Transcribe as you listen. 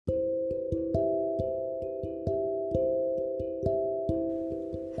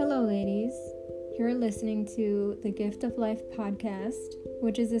Hello, ladies. You're listening to the Gift of Life podcast,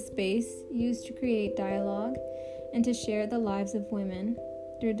 which is a space used to create dialogue and to share the lives of women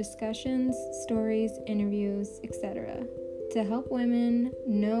through discussions, stories, interviews, etc., to help women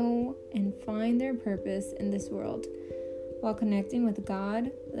know and find their purpose in this world while connecting with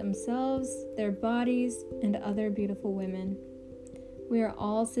God, themselves, their bodies, and other beautiful women. We are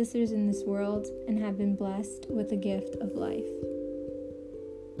all sisters in this world and have been blessed with the gift of life.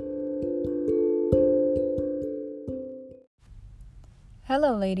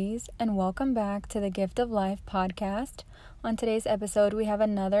 Hello, ladies, and welcome back to the Gift of Life podcast. On today's episode, we have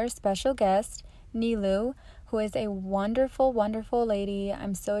another special guest, Nilo, who is a wonderful, wonderful lady.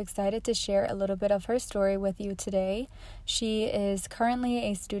 I'm so excited to share a little bit of her story with you today. She is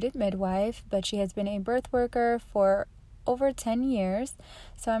currently a student midwife, but she has been a birth worker for over 10 years.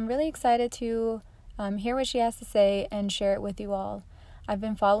 So I'm really excited to hear what she has to say and share it with you all. I've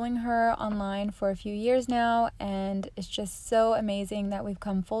been following her online for a few years now, and it's just so amazing that we've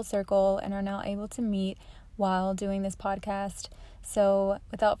come full circle and are now able to meet while doing this podcast. So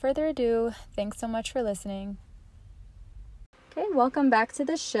without further ado, thanks so much for listening. Okay, welcome back to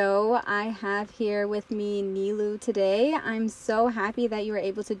the show. I have here with me Nilo today. I'm so happy that you were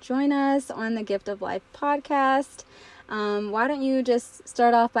able to join us on the Gift of Life podcast. Why don't you just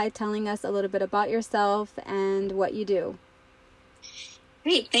start off by telling us a little bit about yourself and what you do?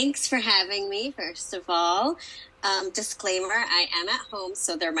 Great. Thanks for having me, first of all. Disclaimer, I am at home,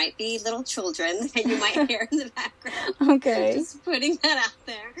 so there might be little children that you might hear in the background. Okay. Just putting that out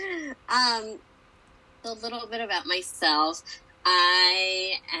there. A little bit about myself.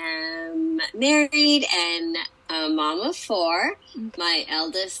 I am married and a mom of 4. Okay. My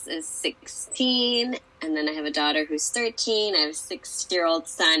eldest is 16, and then I have a daughter who's 13. I have a 6-year-old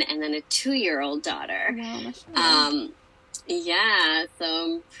son, and then a 2-year-old daughter. Wow, yeah, so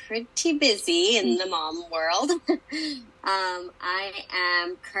I'm pretty busy in the mom world. I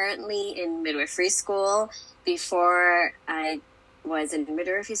am currently in midwifery school. Before I was in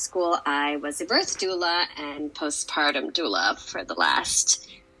midwifery school, I was a birth doula and postpartum doula for the last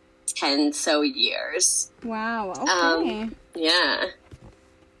 10 so years. Wow, okay. Yeah.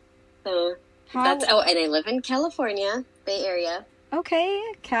 So and I live in California, Bay Area. Okay,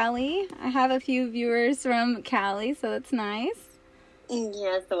 Cali. I have a few viewers from Cali, so that's nice.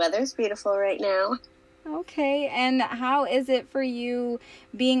 Yes, the weather's beautiful right now. Okay, and how is it for you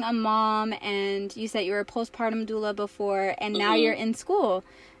being a mom, and you said you were a postpartum doula before, and now you're in school.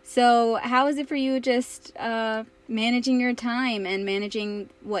 So how is it for you just managing your time and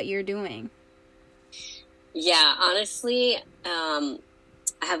managing what you're doing? Yeah, honestly, I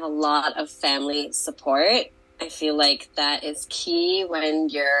have a lot of family support. I feel like that is key when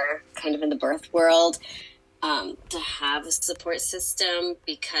you're kind of in the birth world, to have a support system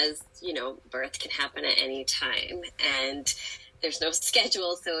because, birth can happen at any time and there's no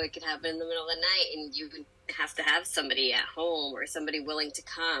schedule. So it could happen in the middle of the night and you have to have somebody at home or somebody willing to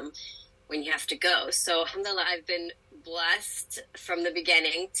come when you have to go. So alhamdulillah, I've been blessed from the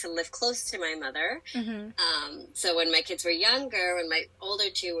beginning to live close to my mother. Mm-hmm. So when my kids were younger, when my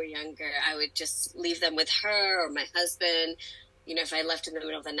older 2 were younger, I would just leave them with her or my husband. If I left in the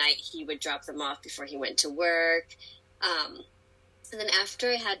middle of the night, he would drop them off before he went to work. And then after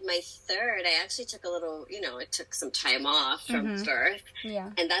I had my 3rd, I actually took it took some time off from birth. Yeah.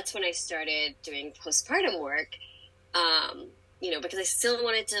 And that's when I started doing postpartum work. Because I still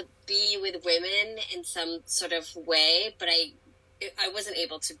wanted to be with women in some sort of way, but I wasn't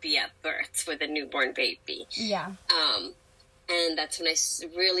able to be at birth with a newborn baby. Yeah. And that's when I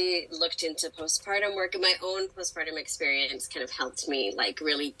really looked into postpartum work, and my own postpartum experience kind of helped me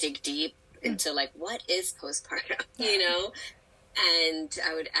really dig deep into what is postpartum, And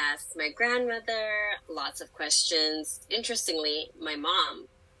I would ask my grandmother lots of questions. Interestingly, my mom,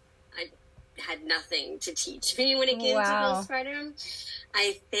 I had nothing to teach me when it came to postpartum.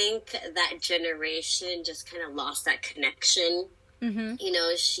 I think that generation just kind of lost that connection. Mm-hmm.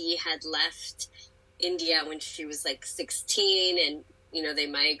 She had left India when she was 16 and, they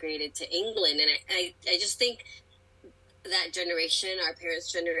migrated to England. And I just think that generation, our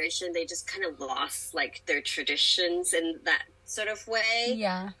parents' generation, they just kind of lost their traditions in that sort of way.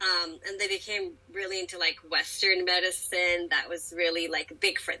 Yeah. And they became really into Western medicine. That was really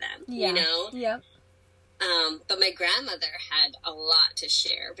big for them, Yeah. But my grandmother had a lot to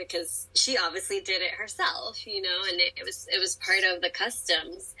share because she obviously did it herself, and it was part of the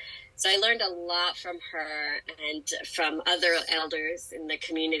customs. So I learned a lot from her and from other elders in the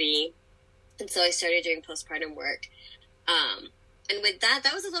community. And so I started doing postpartum work. And with that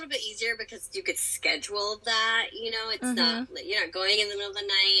was a little bit easier because you could schedule that, it's not, you're not going in the middle of the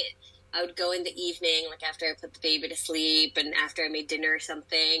night. I would go in the evening, like after I put the baby to sleep and after I made dinner or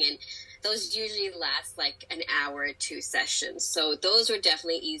something. And those usually last like an hour or 2 sessions. So those were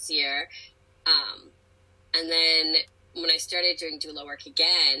definitely easier. And then when I started doing doula work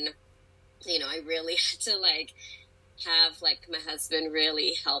again, I really had to like have like my husband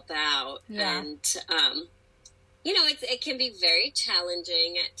really help out. Yeah. And, it can be very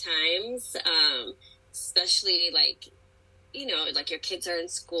challenging at times, especially like, like your kids are in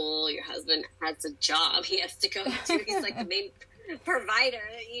school, your husband has a job he has to go to. He's like the main provider,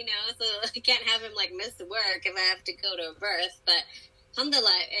 so I can't have him like miss work if I have to go to a birth. But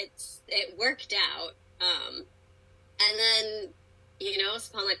alhamdulillah, it worked out. And then,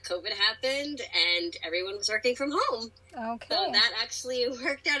 upon like COVID happened and everyone was working from home. Okay. So that actually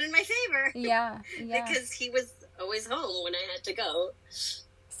worked out in my favor. Yeah. Because he was always home when I had to go.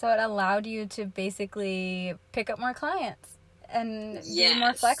 So it allowed you to basically pick up more clients and be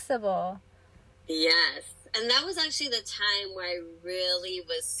more flexible. Yes. And that was actually the time where I really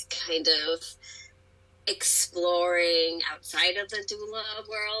was kind of exploring outside of the doula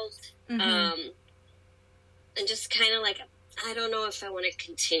world. And just kind of like, I don't know if I want to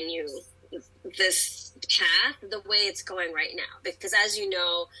continue this path the way it's going right now. Because as you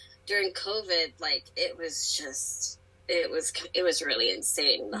know, during COVID, like it was really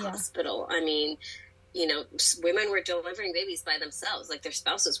insane in the hospital. I mean, women were delivering babies by themselves, like their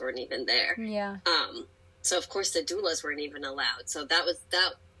spouses weren't even there. Yeah. So of course the doulas weren't even allowed. So that was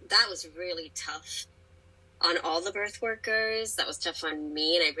really tough on all the birth workers. That was tough on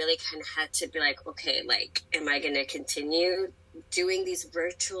me. And I really kind of had to be like, okay, like, am I going to continue doing these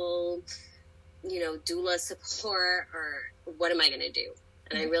virtual, doula support, or what am I going to do?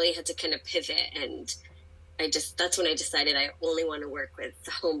 And I really had to kind of pivot. And that's when I decided I only want to work with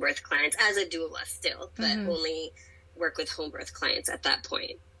home birth clients as a doula still, but only work with home birth clients at that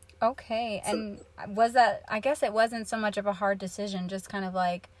point. Okay. And was that, I guess it wasn't so much of a hard decision, just kind of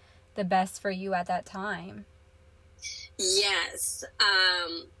like the best for you at that time. Yes.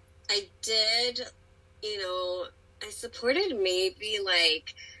 I did, I supported maybe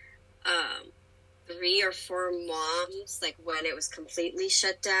like 3 or 4 moms, like when it was completely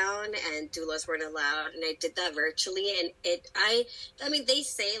shut down and doulas weren't allowed, and I did that virtually. And I mean, they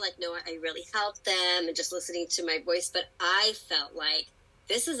say like, no, I really helped them and just listening to my voice, but I felt like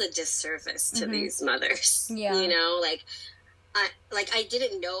this is a disservice to these mothers. Yeah. I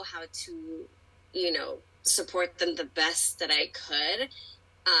didn't know how to, support them the best that I could.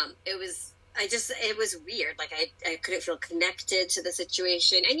 It was weird. Like I couldn't feel connected to the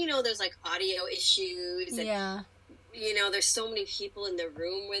situation. And, there's like audio issues. And, there's so many people in the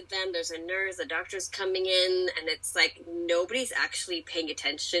room with them. There's a nurse, a doctor's coming in, and it's like nobody's actually paying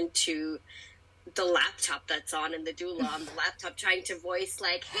attention to the laptop that's on in the doula on the laptop trying to voice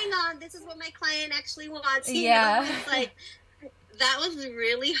like, hang on, this is what my client actually wants. It's like, that was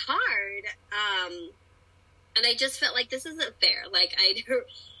really hard. And I just felt like this isn't fair. And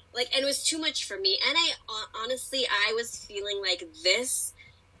it was too much for me. And honestly, I was feeling like this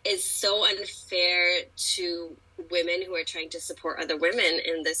is so unfair to women who are trying to support other women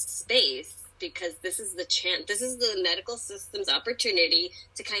in this space, because this is the medical system's opportunity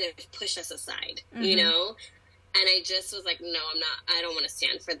to kind of push us aside, And I just was like, no, I don't want to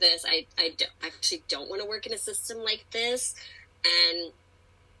stand for this. I actually don't want to work in a system like this. And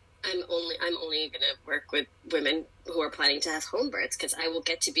I'm only going to work with women who are planning to have home births, because I will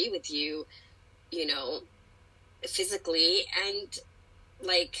get to be with you, physically. And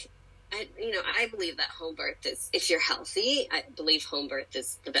like, I believe that home birth is, if you're healthy, I believe home birth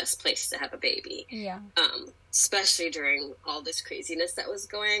is the best place to have a baby. Yeah. Especially during all this craziness that was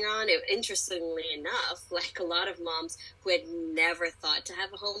going on. Interestingly enough, like a lot of moms who had never thought to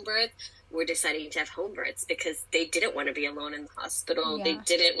have a home birth were deciding to have home births because they didn't want to be alone in the hospital. Yeah. They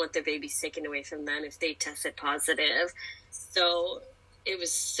didn't want their babies taken away from them if they tested positive. So it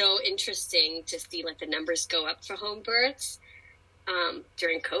was so interesting to see like the numbers go up for home births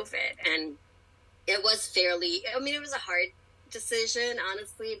during COVID. And it was it was a hard decision,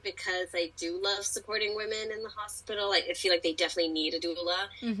 honestly, because I do love supporting women in the hospital. I feel like they definitely need a doula.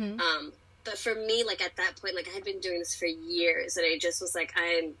 But for me, like at that point, like I had been doing this for years, and I just was like,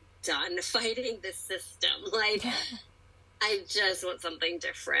 I'm done fighting this system. Like, I just want something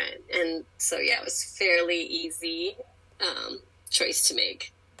different. And so, yeah, it was fairly easy choice to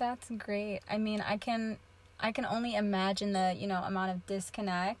make. That's great. I mean, I can only imagine the, amount of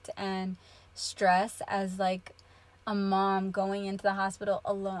disconnect and stress as like a mom going into the hospital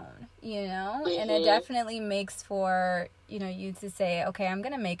alone, and it definitely makes for, you to say, okay, I'm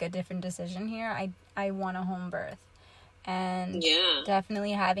going to make a different decision here. I want a home birth. And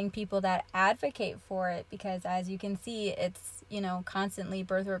definitely having people that advocate for it, because as you can see, it's, constantly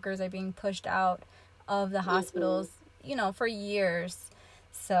birth workers are being pushed out of the hospitals, for years.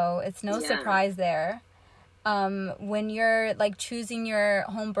 So it's no surprise there. When you're like choosing your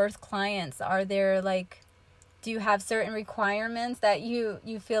home birth clients, are there do you have certain requirements that you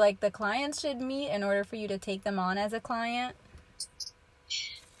feel like the clients should meet in order for you to take them on as a client?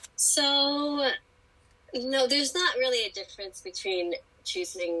 So, no, there's not really a difference between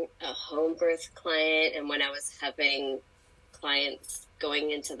choosing a home birth client and when I was having clients going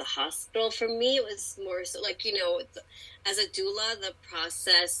into the hospital. For me, it was more so as a doula, the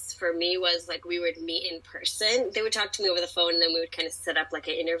process for me was like we would meet in person. They would talk to me over the phone, and then we would kind of set up like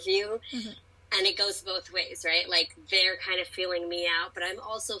an interview. Mm-hmm. And it goes both ways, right? Like they're kind of feeling me out, but I'm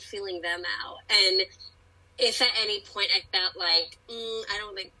also feeling them out. And if at any point I felt like, I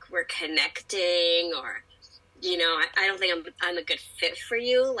don't think we're connecting, or, I don't think I'm a good fit for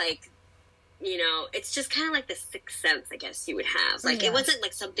you, it's just kind of like the sixth sense, I guess you would have. Like, It wasn't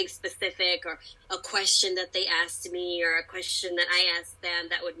like something specific or a question that they asked me or a question that I asked them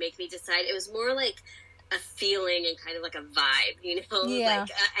that would make me decide. It was more like a feeling and kind of like a vibe,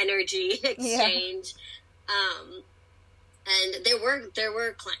 like energy exchange. And there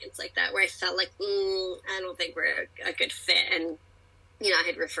were clients like that where I felt like, I don't think we're a good fit. And, I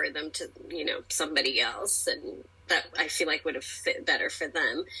had referred them to, somebody else, and that I feel like would have fit better for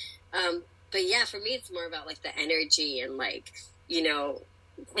them. But yeah, for me, it's more about like the energy and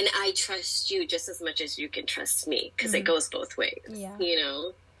and I trust you just as much as you can trust me, because it goes both ways,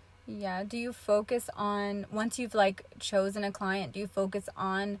 Yeah. Do you focus on, once you've chosen a client, do you focus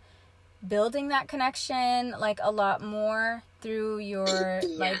on building that connection a lot more through your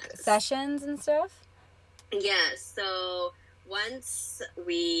sessions and stuff? Yeah. So once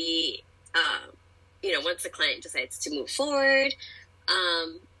we, once the client decides to move forward,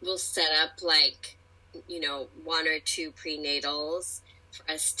 we'll set up one or two prenatals for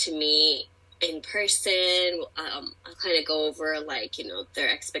us to meet in person. I'll kind of go over their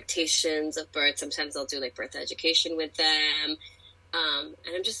expectations of birth. Sometimes I'll do birth education with them. And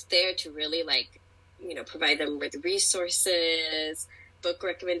I'm just there to really provide them with resources, book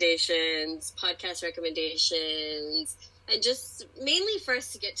recommendations, podcast recommendations, and just mainly for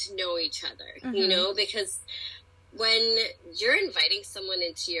us to get to know each other, because when you're inviting someone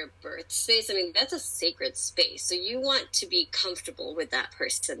into your birth space, that's a sacred space. So you want to be comfortable with that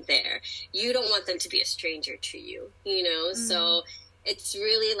person there. You don't want them to be a stranger to you, So it's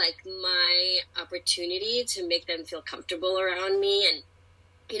really my opportunity to make them feel comfortable around me and,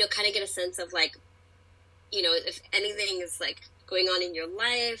 kind of get a sense of if anything is going on in your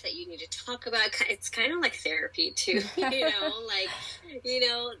life that you need to talk about. It's kind of like therapy too, they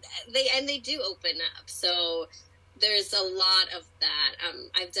do open up. So there's a lot of that.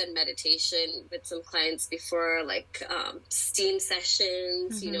 I've done meditation with some clients before, steam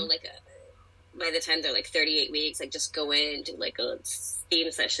sessions, by the time they're 38 weeks, just go in, do a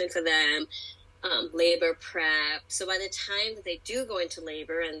steam session for them, labor prep. So by the time that they do go into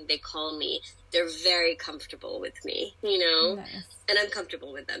labor and they call me, they're very comfortable with me, Nice. And I'm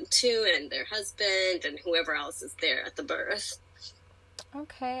comfortable with them too, and their husband and whoever else is there at the birth.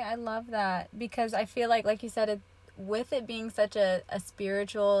 Okay, I love that, because I feel like you said, with it being such a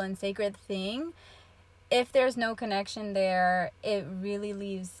spiritual and sacred thing, if there's no connection there, it really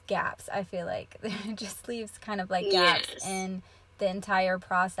leaves gaps. I feel like it just leaves kind of gaps in the entire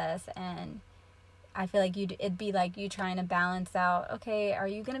process. And I feel like it'd be like you trying to balance out, okay, are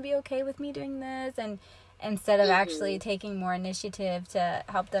you going to be okay with me doing this? And instead of actually taking more initiative to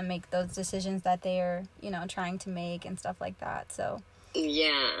help them make those decisions that they're, trying to make and stuff like that. So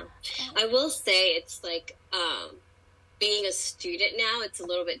yeah, I will say it's being a student now, it's a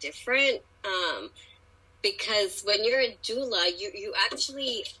little bit different. Because when you're a doula, you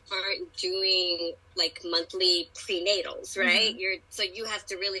actually aren't doing monthly prenatals, right? So you have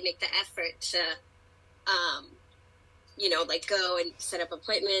to really make the effort to, go and set up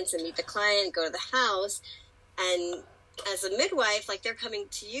appointments and meet the client, go to the house. And as a midwife, they're coming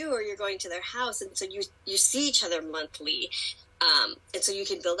to you or you're going to their house. And so you see each other monthly. And so you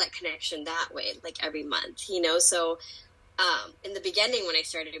can build that connection that way, every month, So in the beginning, when I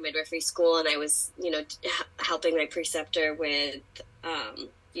started in midwifery school and I was, helping my preceptor with,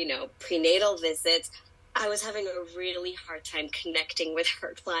 prenatal visits, I was having a really hard time connecting with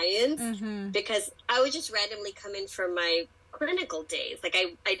her clients because I would just randomly come in for my clinical days.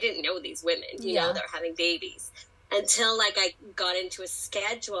 I didn't know these women, you know, that were having babies until I got into a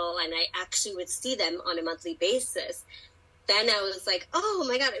schedule and I actually would see them on a monthly basis. then I was like, oh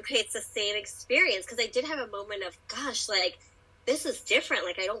my God, okay, it's the same experience. Because I did have a moment of, gosh, like, this is different.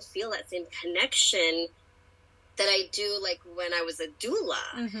 Like, I don't feel that same connection that I do, like, when I was a doula.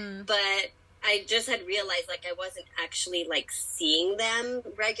 Mm-hmm. But I just had realized, like, I wasn't actually, like, seeing them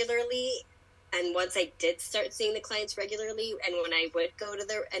regularly. And once I did start seeing the clients regularly, and when I would go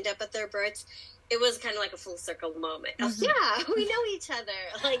to end up at their births, it was kind of like a full circle moment. Of, yeah, we know each other.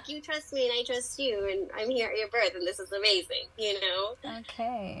 Like, you trust me and I trust you, and I'm here at your birth, and this is amazing, you know?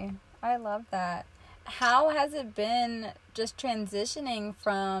 Okay. I love that. How has it been just transitioning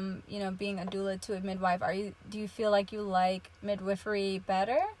from, being a doula to a midwife? Do you feel like you like midwifery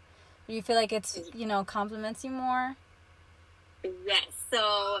better? Do you feel like it's, complements you more? Yes.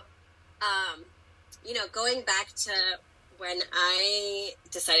 So, going back to when I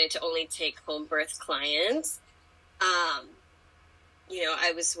decided to only take home birth clients,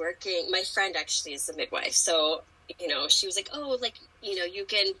 I was working, my friend actually is a midwife. So, she was like, oh, like, you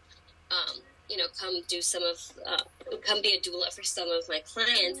can, come be a doula for some of my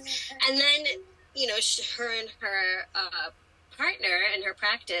clients. And then, her and her partner and her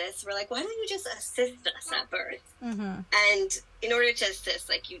practice were like, why don't you just assist us at birth? Mm-hmm. And in order to assist,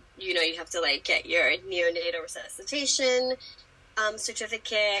 like, you have to, like, get your neonatal resuscitation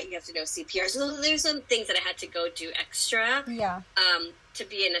certificate. You have to know CPR. So there's some things that I had to go do extra to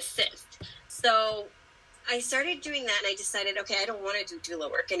be an assist. So I started doing that, and I decided, okay, I don't want to do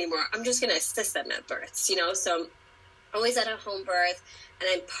doula work anymore. I'm just going to assist them at births, So I'm always at a home birth, and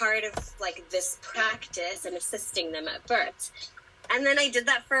I'm part of, like, this practice and assisting them at births. And then I did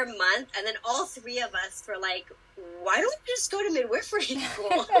that for a month, and then all three of us were like, why don't we just go to midwifery school?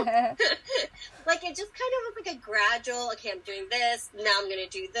 Like, it just kind of was like a gradual, okay, I'm doing this, now I'm going to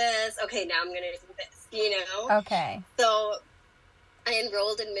do this, okay, now I'm going to do this, Okay. So I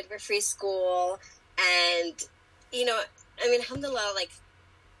enrolled in midwifery school, and, alhamdulillah, like,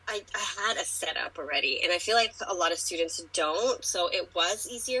 I had a setup already, and I feel like a lot of students don't, so it was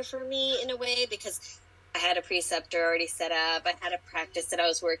easier for me in a way, because I had a preceptor already set up. I had a practice that I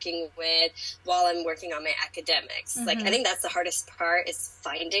was working with while I'm working on my academics. Mm-hmm. Like, I think that's the hardest part, is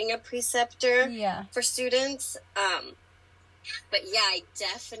finding a preceptor for students. But yeah,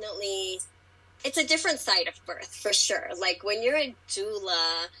 it's a different side of birth for sure. Like, when you're a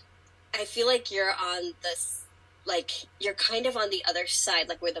doula, I feel like you're on this, like, you're kind of on the other side,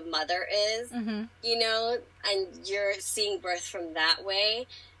 like where the mother is, mm-hmm. And you're seeing birth from that way.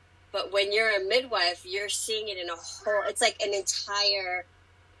 But when you're a midwife, you're seeing it in a whole, it's like an entire,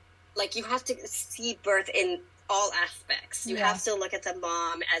 like, you have to see birth in all aspects. You have to look at the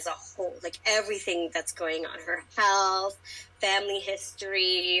mom as a whole, like everything that's going on, her health, family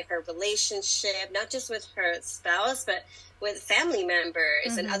history, her relationship, not just with her spouse, but with family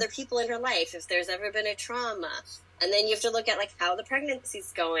members and other people in her life, if there's ever been a trauma. And then you have to look at, like, how the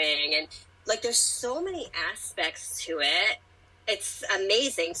pregnancy's going. And, like, there's so many aspects to it. It's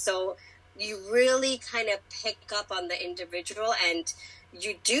amazing. So you really kind of pick up on the individual, and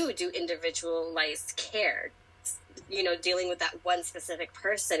you do individualized care, dealing with that one specific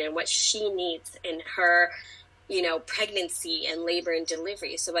person and what she needs in her, pregnancy and labor and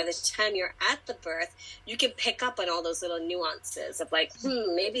delivery. So by the time you're at the birth, you can pick up on all those little nuances of, like,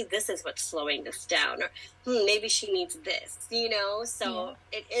 maybe this is what's slowing this down, or maybe she needs this, So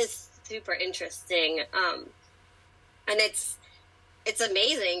it is super interesting. And it's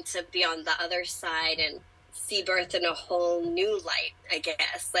amazing to be on the other side and see birth in a whole new light, I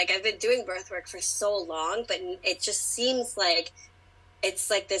guess. Like, I've been doing birth work for so long, but it just seems like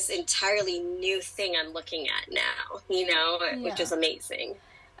it's like this entirely new thing I'm looking at now, which is amazing.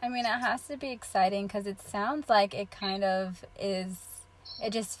 I mean, it has to be exciting, because it sounds like it kind of is,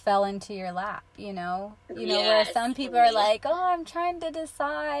 it just fell into your lap, where some people are like, oh, I'm trying to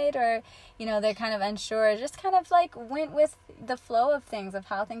decide, or, they're kind of unsure. It just kind of, like, went with the flow of things, of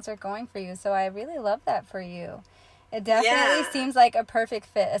how things are going for you. So I really love that for you. It definitely seems like a perfect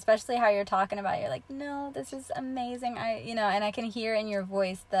fit, especially how you're talking about it. You're like, no, this is amazing. And I can hear in your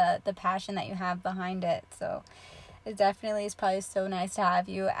voice the passion that you have behind it. So it definitely is probably so nice to have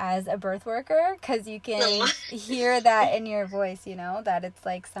you as a birth worker, because you can hear that in your voice, that it's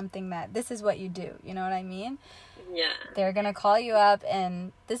like something that this is what you do. You know what I mean? Yeah. They're going to call you up,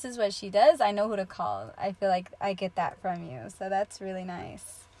 and this is what she does. I know who to call. I feel like I get that from you. So that's really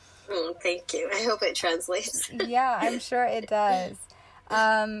nice. Oh, thank you. I hope it translates. Yeah, I'm sure it does.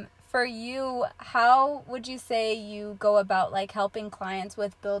 For you, how would you say you go about, like, helping clients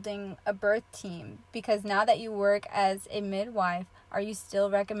with building a birth team? Because now that you work as a midwife, are you still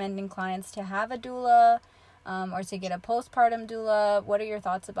recommending clients to have a doula, or to get a postpartum doula? What are your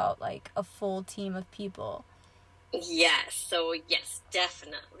thoughts about, like, a full team of people? Yes. So yes,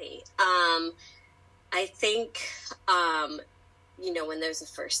 definitely. I think, when there's a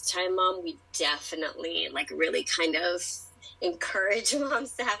first time mom, we definitely like really kind of encourage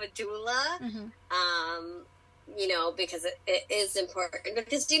moms to have a doula. Mm-hmm. Um, because it is important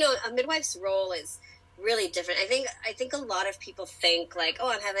because, a midwife's role is really different. I think a lot of people think like,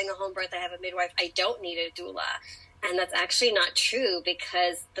 oh, I'm having a home birth, I have a midwife, I don't need a doula. And that's actually not true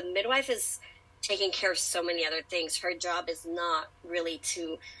because the midwife is taking care of so many other things. Her job is not really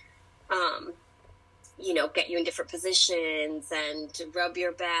to, um, get you in different positions and to rub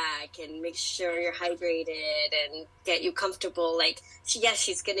your back and make sure you're hydrated and get you comfortable. Like, yes,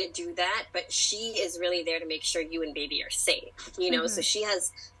 she's going to do that, but she is really there to make sure you and baby are safe. Mm-hmm. So she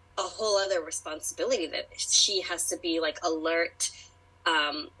has a whole other responsibility that she has to be like alert,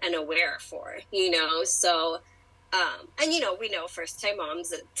 and aware for. So, and we know first time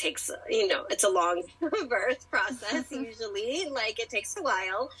moms, it takes, it's a long birth process usually, like it takes a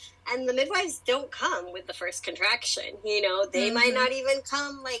while. And the midwives don't come with the first contraction. They might Mm-hmm. not even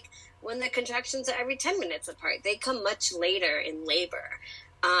come like when the contractions are every 10 minutes apart. They come much later in labor.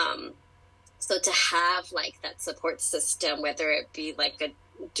 So to have like that support system, whether it be like a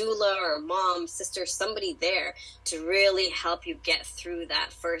doula or mom, sister, somebody there to really help you get through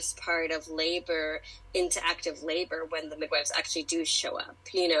that first part of labor into active labor when the midwives actually do show up.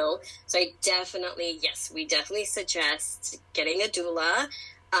 So yes, we definitely suggest getting a doula,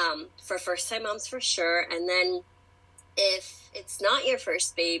 for first time moms for sure. And then if it's not your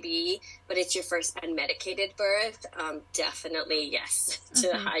first baby, but it's your first unmedicated birth, definitely yes, to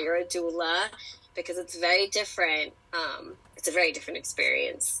Mm-hmm. hire a doula because it's very different. It's a very different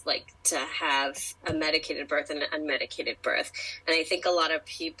experience, like to have a medicated birth and an unmedicated birth. And I think a lot of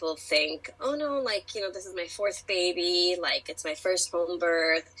people think, oh no, like, this is my fourth baby, like it's my first home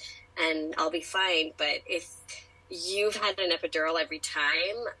birth and I'll be fine. But if you've had an epidural every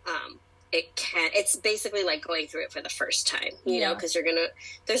time, it's basically like going through it for the first time, Yeah. because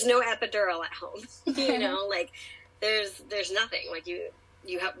there's no epidural at home, like there's nothing like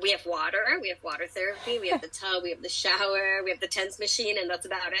we have water therapy, we have the tub, we have the shower, we have the TENS machine, and that's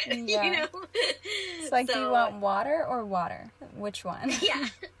about it. Yeah. It's like, do you want water or water? Which one? Yeah.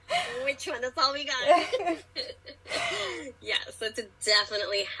 Which one? That's all we got. Yeah, so to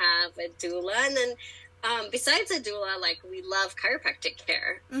definitely have a doula. And then besides a doula, like we love chiropractic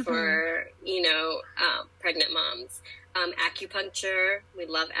care for, pregnant moms. Acupuncture, we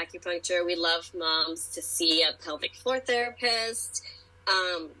love acupuncture. We love moms to see a pelvic floor therapist.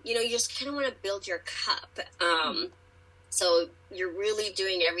 You just kind of want to build your cup. So you're really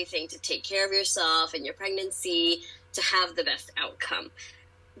doing everything to take care of yourself and your pregnancy to have the best outcome.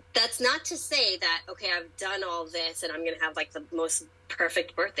 That's not to say that, okay, I've done all this and I'm going to have like the most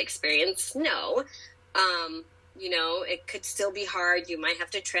perfect birth experience. No. It could still be hard. You might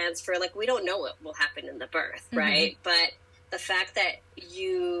have to transfer. Like, we don't know what will happen in the birth, right? But the fact that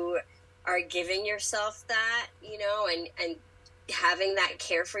you are giving yourself that, and having that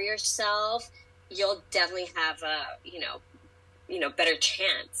care for yourself, you'll definitely have a, better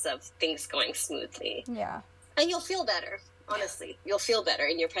chance of things going smoothly. Yeah. And you'll feel better. Honestly, you'll feel better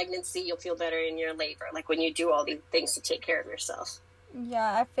in your pregnancy. You'll feel better in your labor. Like when you do all these things to take care of yourself.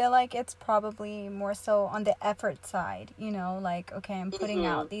 Yeah, I feel like it's probably more so on the effort side, like, okay, I'm putting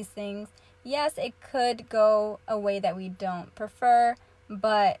out these things. Yes, it could go a way that we don't prefer,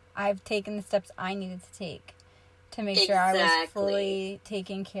 but I've taken the steps I needed to take to make sure I was fully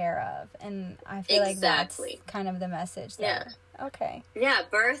taken care of. And I feel like that's kind of the message there. Yeah. Okay. Yeah,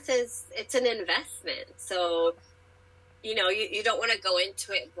 it's an investment. So, you don't want to go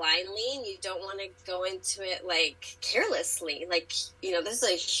into it blindly, and you don't want to go into it like carelessly. Like, this is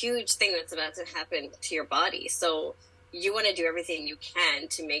a huge thing that's about to happen to your body. So you want to do everything you can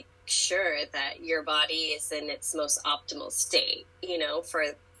to make sure that your body is in its most optimal state,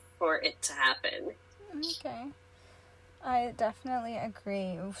 for it to happen. Okay. I definitely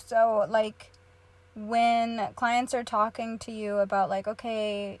agree. So, like, when clients are talking to you about, like,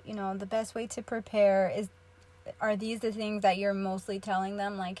 okay, the best way to prepare are these the things that you're mostly telling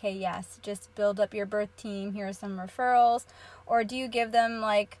them? Like, hey, yes, just build up your birth team. Here are some referrals. Or do you give them,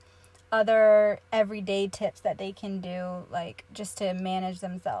 like, other everyday tips that they can do, like, just to manage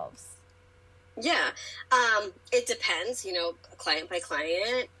themselves? Yeah. It depends, client by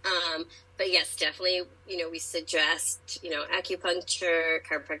client. But yes, definitely, we suggest, acupuncture,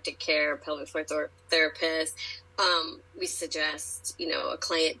 chiropractic care, pelvic floor therapist. We suggest, a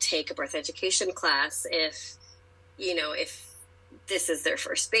client take a birth education class if this is their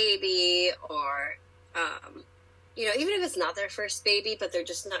first baby, or, even if it's not their first baby, but they're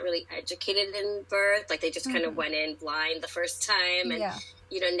just not really educated in birth, like they just kind of went in blind the first time, and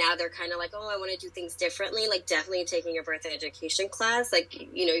now they're kind of like, oh, I want to do things differently. Like definitely taking a birth education class, like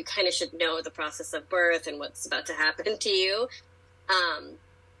you kind of should know the process of birth and what's about to happen to you.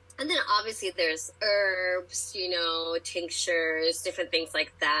 And then obviously there's herbs, tinctures, different things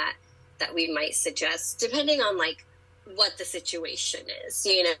like that we might suggest depending on like what the situation is,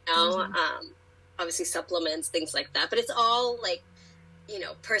 obviously supplements, things like that. But it's all like,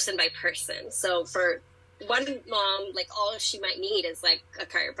 person by person. So for one mom, like all she might need is like a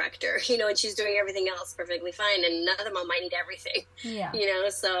chiropractor, and she's doing everything else perfectly fine. And another mom might need everything,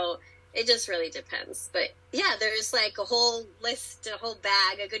 so it just really depends. But yeah, there's like a whole list, a whole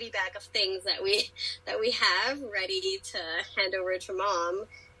bag, a goodie bag of things that we have ready to hand over to mom,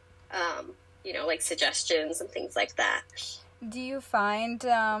 like suggestions and things like that. Do you find,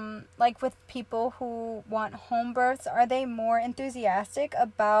 like with people who want home births, are they more enthusiastic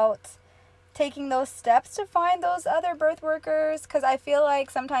about taking those steps to find those other birth workers? Because I feel like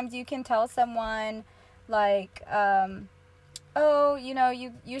sometimes you can tell someone, like, oh,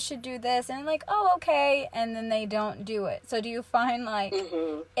 you should do this, and like, oh, okay, and then they don't do it. So do you find, like,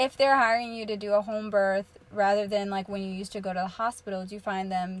 if they're hiring you to do a home birth, rather than, like, when you used to go to the hospital, do you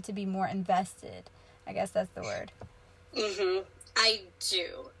find them to be more invested? I guess that's the word. I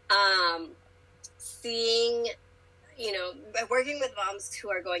do. Seeing, working with moms who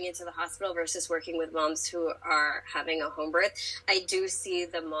are going into the hospital versus working with moms who are having a home birth, I do see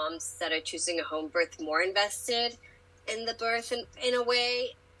the moms that are choosing a home birth more invested in the birth in a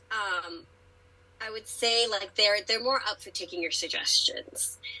way. I would say like they're more up for taking your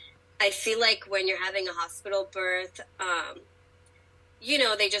suggestions. I feel like when you're having a hospital birth,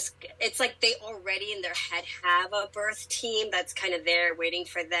 it's like they already in their head have a birth team that's kind of there waiting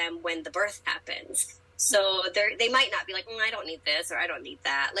for them when the birth happens. So they might not be like, I don't need this or I don't need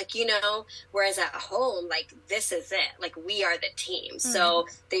that. Like, whereas at home, like, this is it. Like, we are the team. So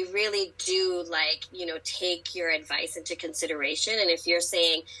they really do, like, take your advice into consideration. And if you're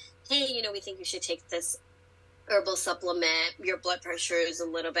saying, hey, we think you should take this herbal supplement, your blood pressure is a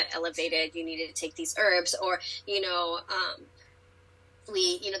little bit elevated, you need to take these herbs, or, the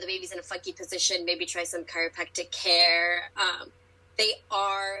baby's in a funky position, maybe try some chiropractic care. They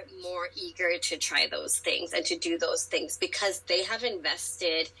are more eager to try those things and to do those things because they have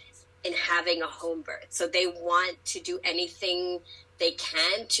invested in having a home birth. So they want to do anything they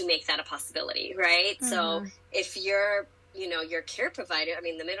can to make that a possibility, right? So if you're, your care provider,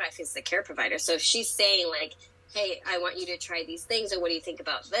 the midwife is the care provider. So if she's saying like, hey, I want you to try these things, or what do you think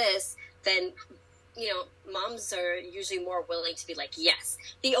about this? Then moms are usually more willing to be like, yes.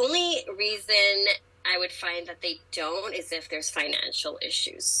 The only reason I would find that they don't is if there's financial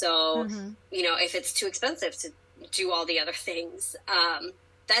issues. So, if it's too expensive to do all the other things,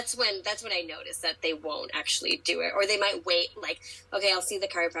 that's when I notice that they won't actually do it. Or they might wait, like, okay, I'll see the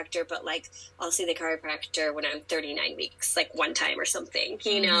chiropractor, but like, I'll see the chiropractor when I'm 39 weeks, like one time or something,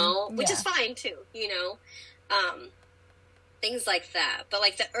 which is fine too, things like that. But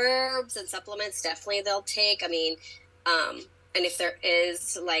like the herbs and supplements, definitely they'll take. And if there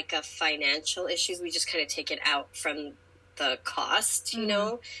is like a financial issues, we just kind of take it out from the cost,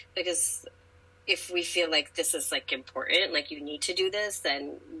 because if we feel like this is like important, like you need to do this,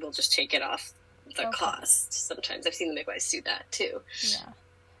 then we'll just take it off the cost. Sometimes I've seen the midwives do that too. Yeah,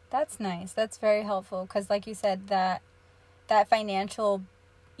 that's nice. That's very helpful. Cause like you said, that financial,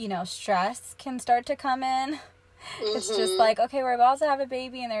 stress can start to come in. It's just like, okay, we're about to have a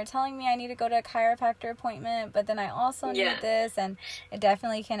baby and they're telling me I need to go to a chiropractor appointment, but then I also need this, and it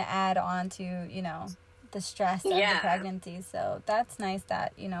definitely can add on to, the stress of the pregnancy. So that's nice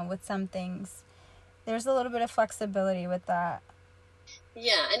that, with some things, there's a little bit of flexibility with that.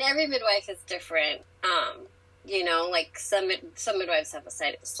 Yeah, and every midwife is different. Like some midwives have a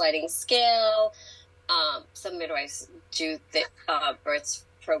sliding scale. Some midwives do the births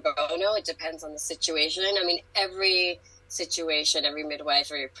pro bono. It depends on the situation. Every situation, every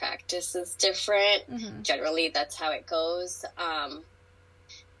midwife, every practice is different. Generally, that's how it goes.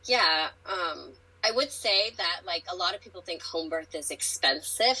 I would say that like a lot of people think home birth is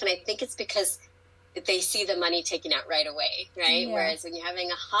expensive, and I think it's because they see the money taken out right away, right? Yeah. Whereas when you're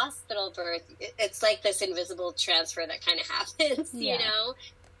having a hospital birth, it's like this invisible transfer that kind of happens,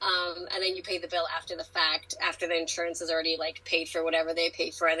 and then you pay the bill after the fact, after the insurance has already like paid for whatever they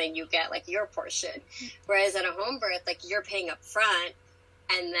paid for, and then you get like your portion. Whereas at a home birth, like you're paying up front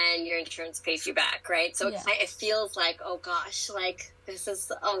and then your insurance pays you back, right? So it feels like, oh gosh, like this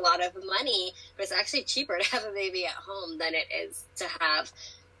is a lot of money, but it's actually cheaper to have a baby at home than it is to have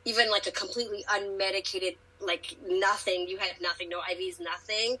even like a completely unmedicated like nothing, you had nothing, no IVs,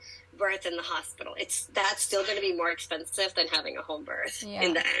 nothing, birth in the hospital. That's still going to be more expensive than having a home birth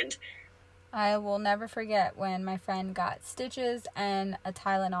in the end. I will never forget when my friend got stitches and a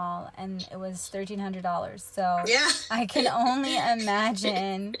Tylenol, and it was $1,300. So I can only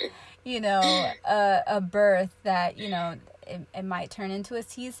imagine, a birth that, it might turn into a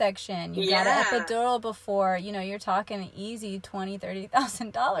C-section. You got an epidural before, you're talking easy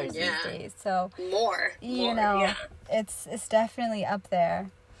 $20,000-$30,000 these days. So more, it's definitely up there.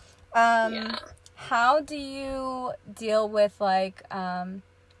 How do you deal with like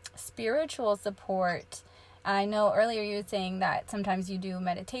spiritual support? I know earlier you were saying that sometimes you do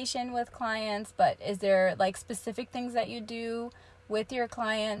meditation with clients, but is there like specific things that you do with your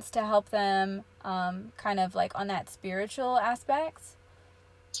clients to help them kind of like on that spiritual aspect?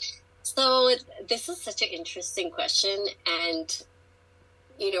 So this is such an interesting question, and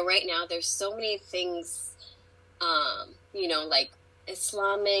right now there's so many things, like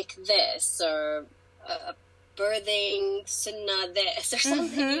Islamic this or birthing sunnah this or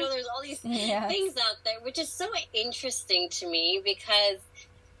something. There's all these things out there, which is so interesting to me because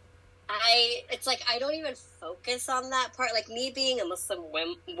it's like I don't even focus on that part. Like me being a Muslim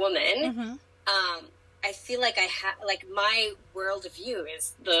woman, I feel like I have like my worldview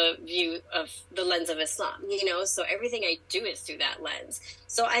is the view of the lens of Islam. So everything I do is through that lens.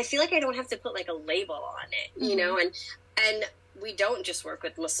 So I feel like I don't have to put like a label on it, and we don't just work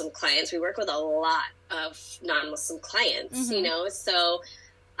with Muslim clients. We work with a lot of non-Muslim clients, so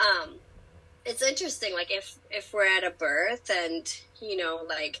it's interesting. Like if we're at a birth and,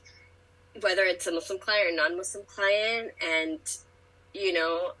 like whether it's a Muslim client or non-Muslim client, and,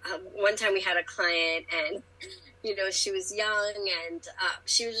 one time we had a client and, she was young and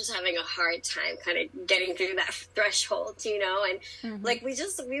she was just having a hard time kind of getting through that threshold, and like we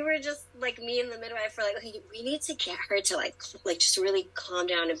were just like me and the midwife were like, okay, we need to get her to like just really calm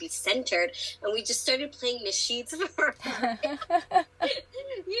down and be centered, and we just started playing nasheeds for her, like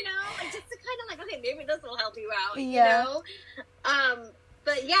just to kind of like, okay, maybe this will help you out,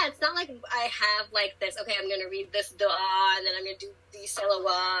 But it's not like I have like this, okay, I'm going to read this dua and then I'm going to do these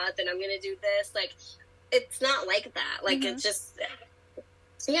salawat and I'm going to do this. Like, it's not like that. Like, it's just,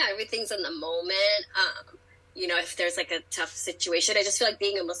 everything's in the moment. If there's like a tough situation, I just feel like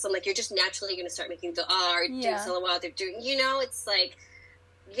being a Muslim, like you're just naturally going to start making dua or doing salawat or doing, it's like,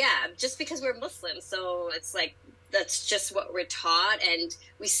 just because we're Muslim. So it's like, that's just what we're taught and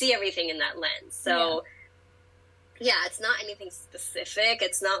we see everything in that lens. So it's not anything specific.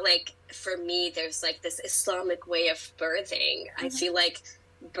 It's not like, for me, there's like this Islamic way of birthing. I feel like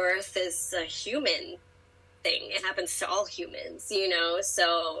birth is a human thing. It happens to all humans,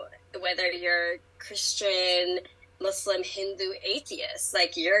 So whether you're Christian, Muslim, Hindu, atheist,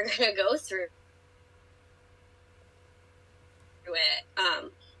 like you're going to go through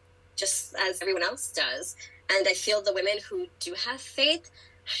it just as everyone else does. And I feel the women who do have faith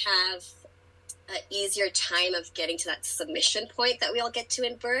have an easier time of getting to that submission point that we all get to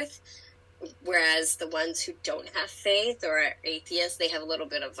in birth, whereas the ones who don't have faith or are atheists, they have a little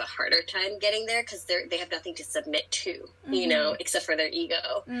bit of a harder time getting there because they have nothing to submit to, except for their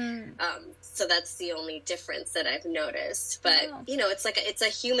ego. So that's the only difference that I've noticed. But it's like it's a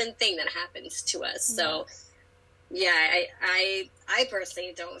human thing that happens to us. So I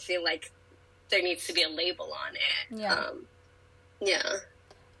personally don't feel like there needs to be a label on it.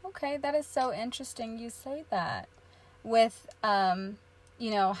 Okay, that is so interesting you say that. With, having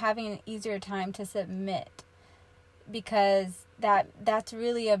an easier time to submit. Because that's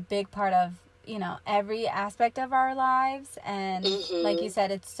really a big part of, every aspect of our lives. And like you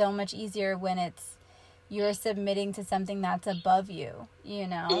said, it's so much easier when you're submitting to something that's above you,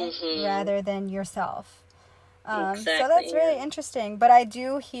 rather than yourself. So that's really interesting. But I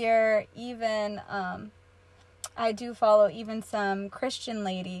do hear even... I do follow even some Christian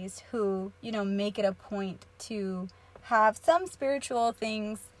ladies who, make it a point to have some spiritual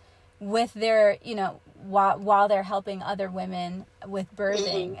things with their, while they're helping other women with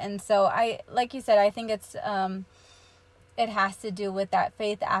birthing. And so like you said, I think it has to do with that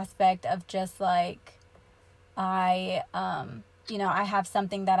faith aspect of just like, I have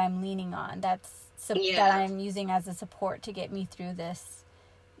something that I'm leaning on that I'm using as a support to get me through this.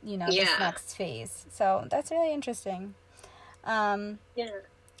 This next phase. So that's really interesting. And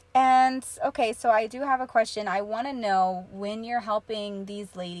okay, so I do have a question. I want to know, when you're helping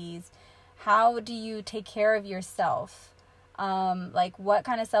these ladies, how do you take care of yourself? Like what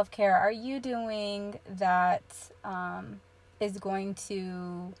kind of self-care are you doing that is going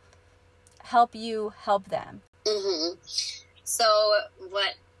to help you help them? So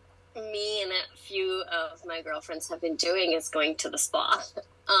what me and a few of my girlfriends have been doing is going to the spa.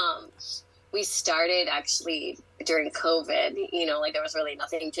 We started actually during COVID, like there was really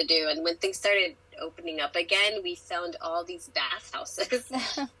nothing to do. And when things started opening up again, we found all these bathhouses.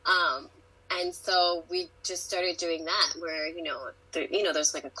 And so we just started doing that where,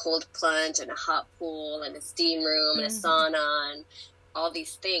 there's like a cold plunge and a hot pool and a steam room and a sauna and all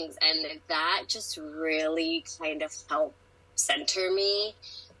these things. And that just really kind of helped center me.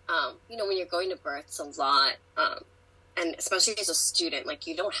 When you're going to births a lot, and especially as a student, like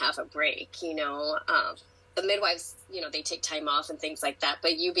you don't have a break, the midwives, they take time off and things like that.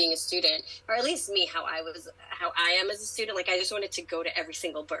 But you being a student, or at least me, how I am as a student, like I just wanted to go to every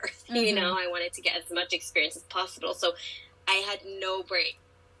single birth, I wanted to get as much experience as possible. So I had no break,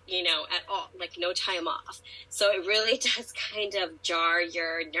 at all, like no time off. So it really does kind of jar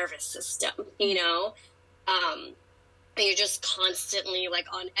your nervous system, and you're just constantly like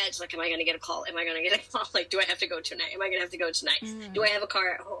on edge. Like, am I going to get a call? Am I going to get a call? Like, do I have to go tonight? Am I going to have to go tonight? Do I have a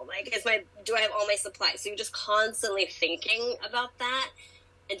car at home? Like, do I have all my supplies? So you're just constantly thinking about that.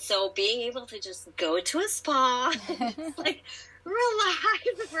 And so being able to just go to a spa, like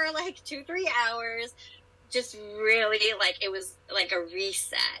relax for like 2-3 hours, just really like, it was like a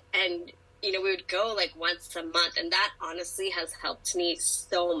reset. And, we would go like once a month, and that honestly has helped me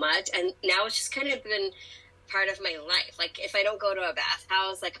so much. And now it's just kind of been part of my life. Like if I don't go to a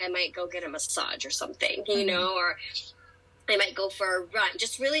bathhouse, like I might go get a massage or something, or I might go for a run.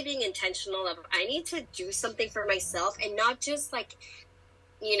 Just really being intentional of I need to do something for myself, and not just like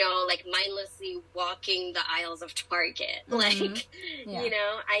like mindlessly walking the aisles of Target. Like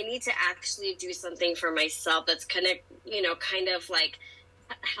I need to actually do something for myself that's kind of like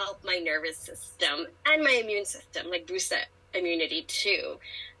help my nervous system and my immune system, like boost that immunity too.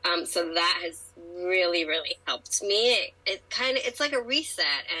 So that has really, really helped me. It's like a reset.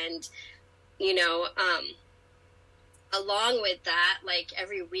 And, along with that, like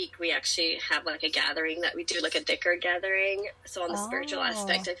every week we actually have like a gathering that we do, like a Dicker gathering. So on the spiritual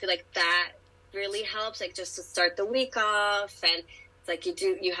aspect, I feel like that really helps, like just to start the week off. And it's like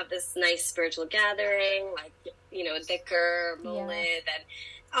you have this nice spiritual gathering, like, Dicker, Mulid,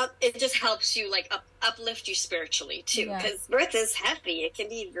 and it just helps you like uplift you spiritually too, because birth is heavy. It can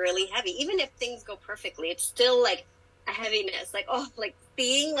be really heavy. Even if things go perfectly, it's still like a heaviness. Like, like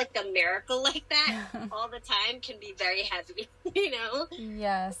seeing like a miracle like that all the time can be very heavy,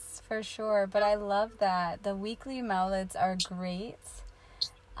 Yes, for sure. But I love that. The weekly maulids are great.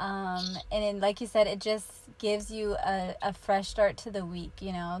 And then, like you said, it just gives you a fresh start to the week,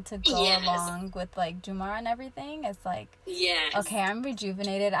 to go along with like Jumar and everything. It's like, okay, I'm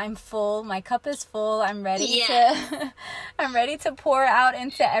rejuvenated. I'm full. My cup is full. I'm ready I'm ready to pour out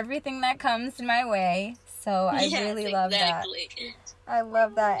into everything that comes my way. So I really love that. I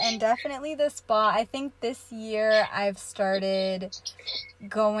love that. And definitely the spa. I think this year I've started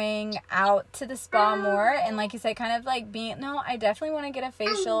going out to the spa more, and like you said, kind of like I definitely want to get a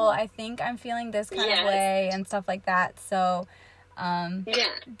facial. I think I'm feeling this kind of way and stuff like that. So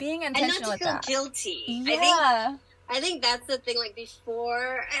being intentional with that. And not to feel guilty. I think that's the thing. Like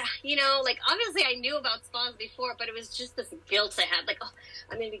before, like obviously I knew about spas before, but it was just this guilt I had. Like, oh,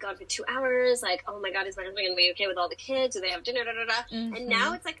 I'm going to be gone for 2 hours. Like, oh my God, is my husband going to be okay with all the kids? Do they have dinner? And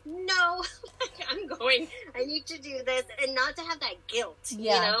now it's like, no, I'm going. I need to do this, and not to have that guilt.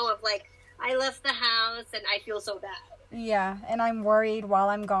 Of like I left the house and I feel so bad. Yeah, and I'm worried while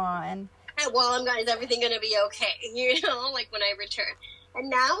I'm gone. And while I'm gone, is everything going to be okay? Like when I return. And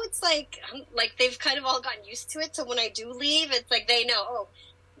now it's like they've kind of all gotten used to it. So when I do leave, it's like they know, oh,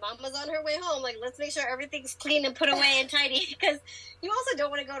 Mama's on her way home. Like, let's make sure everything's clean and put away and tidy. Because you also don't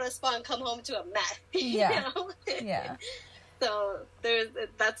want to go to a spa and come home to a mess. Yeah. So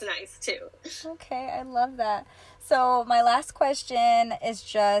that's nice too. Okay, I love that. So my last question is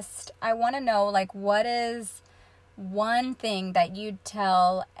just, I want to know, like, what is one thing that you'd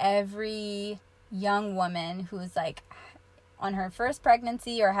tell every young woman who's like on her first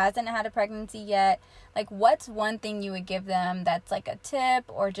pregnancy or hasn't had a pregnancy yet? Like, what's one thing you would give them that's like a tip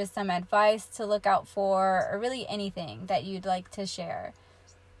or just some advice to look out for, or really anything that you'd like to share?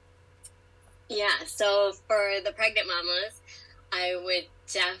 Yeah, so for the pregnant mamas, I would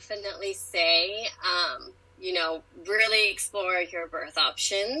definitely say, really explore your birth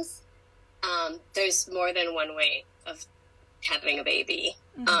options. There's more than one way of having a baby.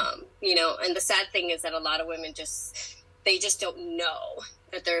 And the sad thing is that a lot of women just don't know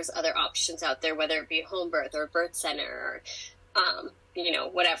that there's other options out there, whether it be home birth or birth center or,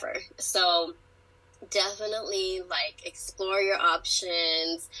 whatever. So definitely like explore your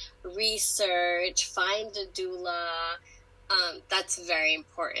options, research, find a doula. That's very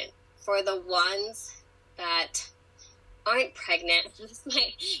important. for the ones that aren't pregnant,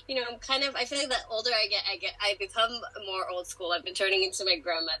 I feel like the older I become more old school. I've been turning into my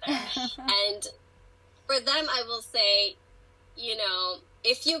grandmother. And for them, I will say,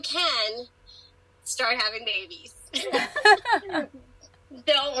 if you can, start having babies.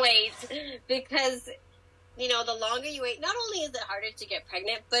 Don't wait, because the longer you wait, not only is it harder to get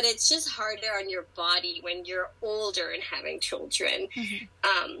pregnant, but it's just harder on your body when you're older and having children.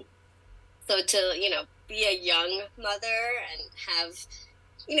 Mm-hmm. So to be a young mother and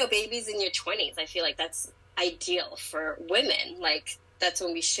have babies in your 20s, I feel like that's ideal for women. Like, that's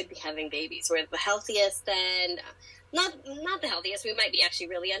when we should be having babies. We're the healthiest then. Not the healthiest. We might be actually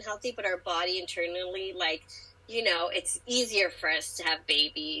really unhealthy, but our body internally, it's easier for us to have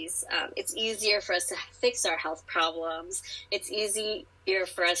babies. It's easier for us to fix our health problems. It's easier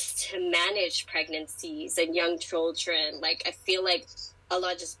for us to manage pregnancies and young children. Like, I feel like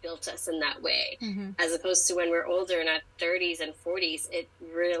Allah just built us in that way. Mm-hmm. As opposed to when we're older in our 30s and 40s, it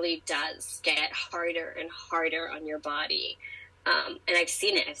really does get harder and harder on your body. And I've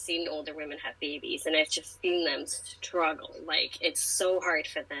seen it. I've seen older women have babies, and I've just seen them struggle. Like, it's so hard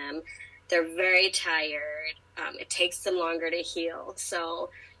for them. They're very tired. It takes them longer to heal. So,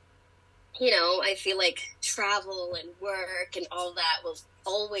 I feel like travel and work and all that will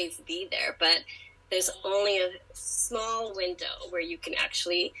always be there, but there's only a small window where you can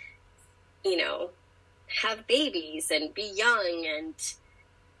actually, have babies and be young and,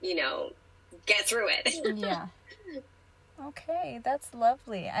 get through it. Yeah. Okay, that's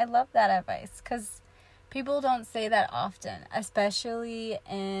lovely. I love that advice, because people don't say that often, especially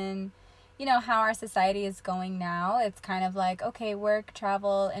in, how our society is going now. It's kind of like, okay, work,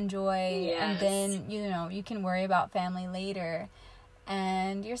 travel, enjoy, yes. And then, you can worry about family later.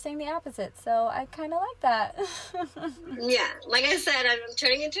 And you're saying the opposite, so I kind of like that. Yeah, like I said, I'm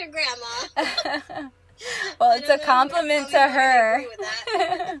turning into a grandma. Well, it's a compliment to her.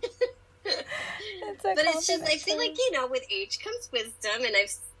 It's just, I feel like, with age comes wisdom, and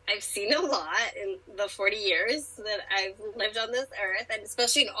I've seen a lot in the 40 years that I've lived on this earth, and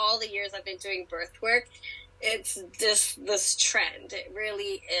especially in all the years I've been doing birth work, it's just this trend. It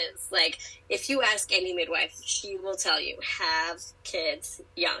really is. Like, if you ask any midwife, she will tell you, have kids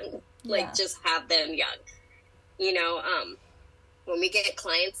young. Like, just have them young. When we get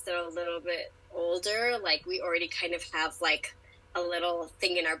clients that are a little bit older, like, we already kind of have, like, a little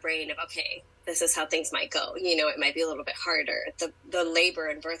thing in our brain of, okay, this is how things might go. It might be a little bit harder. The labor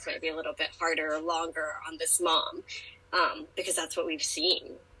and birth might be a little bit harder or longer on this mom, because that's what we've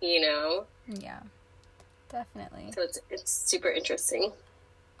seen, Yeah, definitely. So it's super interesting.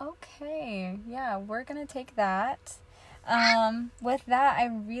 Okay, yeah, we're going to take that. With that, I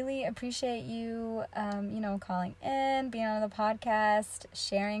really appreciate you, calling in, being on the podcast,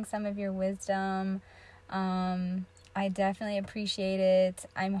 sharing some of your wisdom. I definitely appreciate it.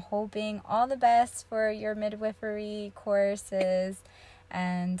 I'm hoping all the best for your midwifery courses,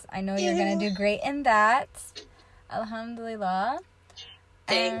 and I know you're going to do great in that. Alhamdulillah.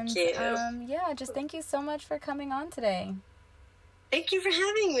 Thank you. Just thank you so much for coming on today. Thank you for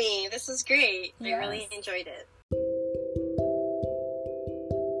having me. This was great. Yes. I really enjoyed it.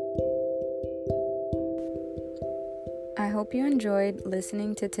 I hope you enjoyed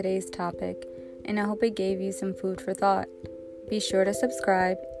listening to today's topic, and I hope it gave you some food for thought. Be sure to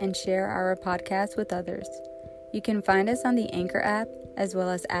subscribe and share our podcast with others. You can find us on the Anchor app, as well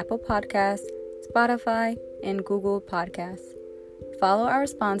as Apple Podcasts, Spotify, and Google Podcasts. Follow our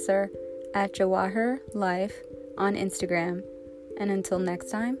sponsor at Jawahir Life on Instagram. And until next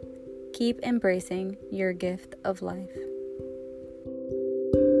time, keep embracing your gift of life.